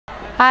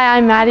Hi,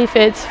 I'm Maddie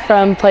Fitz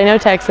from Plano,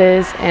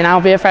 Texas, and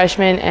I'll be a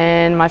freshman.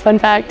 And my fun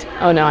fact,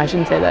 oh no, I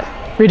shouldn't say that.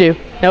 Redo,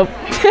 nope.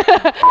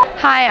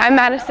 Hi, I'm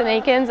Madison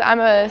Akins. I'm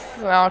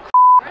well,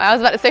 I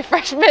was about to say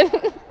freshman.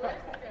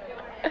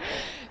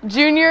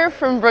 Junior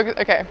from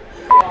okay.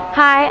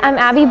 Hi, I'm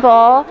Abby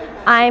Bull.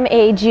 I'm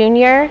a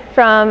junior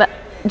from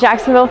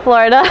Jacksonville,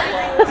 Florida.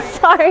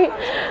 Sorry.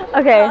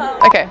 Okay.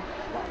 Okay.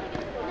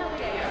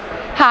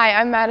 Hi,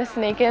 I'm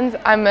Madison Akins.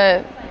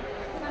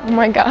 Oh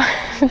my god.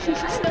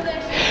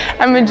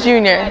 I'm a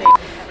junior.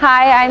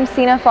 Hi, I'm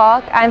Sina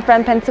Falk. I'm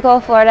from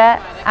Pensacola, Florida.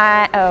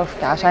 Oh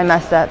gosh, I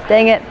messed up.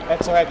 Dang it.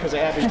 That's all right, because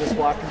Abby just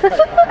walked.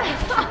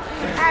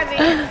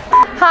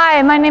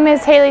 Hi, my name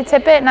is Haley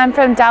Tippett, and I'm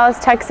from Dallas,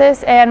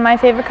 Texas, and my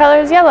favorite color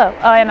is yellow.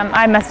 Oh, and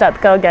I messed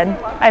up. Go again.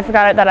 I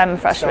forgot that I'm a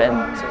freshman.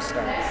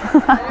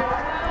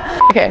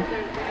 Okay.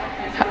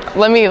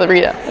 Let me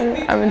read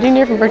it. I'm a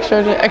junior from Brooks,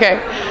 Georgia. Okay,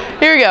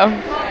 here we go.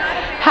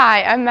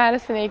 Hi, I'm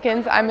Madison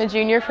Akins. I'm a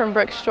junior from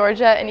Brooks,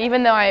 Georgia, and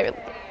even though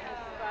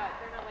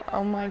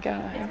oh my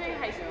god.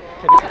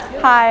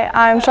 Hi,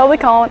 I'm Shelby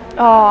Collins.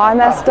 Oh, I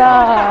messed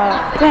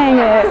up. Dang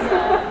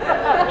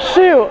it.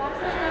 Shoot.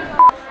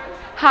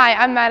 Hi,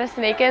 I'm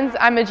Madison Akins.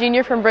 I'm a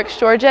junior from Brooks,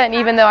 Georgia, and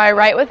even though I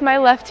write with my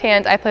left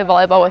hand, I play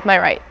volleyball with my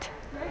right.